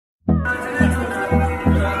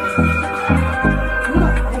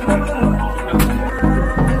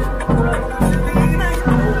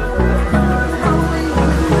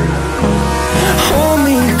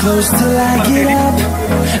hours till I get up.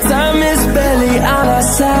 Time is barely on our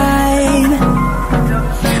side.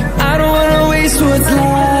 I don't wanna waste what's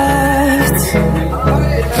left.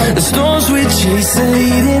 The storms we chase are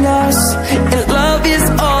leading us, and love is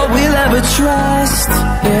all we'll ever trust.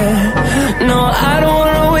 Yeah, no, I don't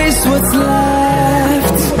wanna waste what's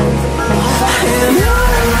left. And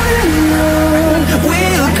on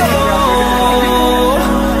we'll go,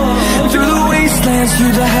 through the wastelands,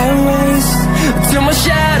 through the highways, till my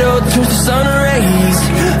shadow turns to sun rays.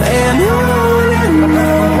 And on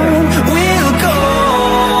we'll go,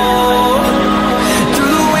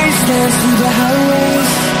 through the wastelands, through the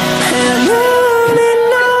highways, and on we'll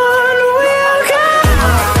go.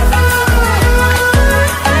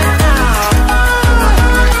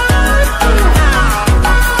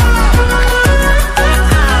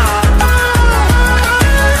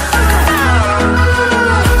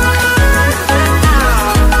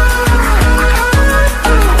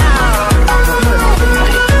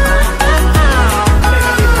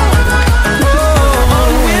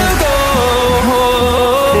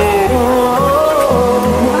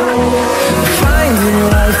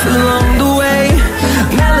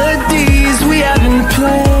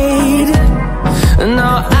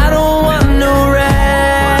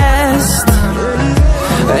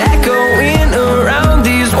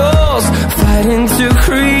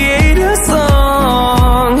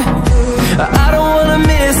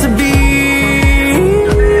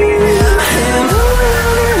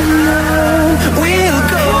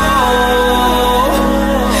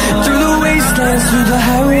 Through the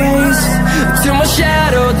highways, till my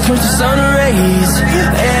shadow turns to sun rays.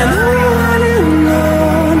 And on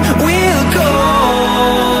we'll go,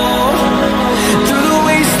 through the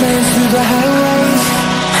wastelands, through the highways,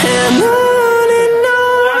 and on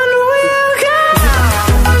we'll go.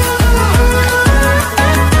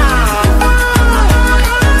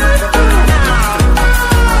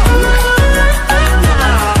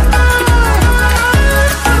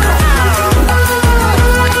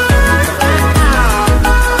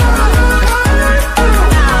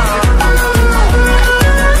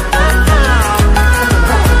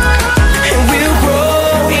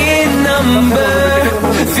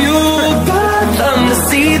 Fueled by them to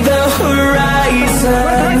see the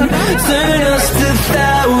horizon, turn us to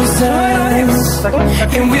thousands,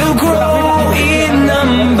 and we'll grow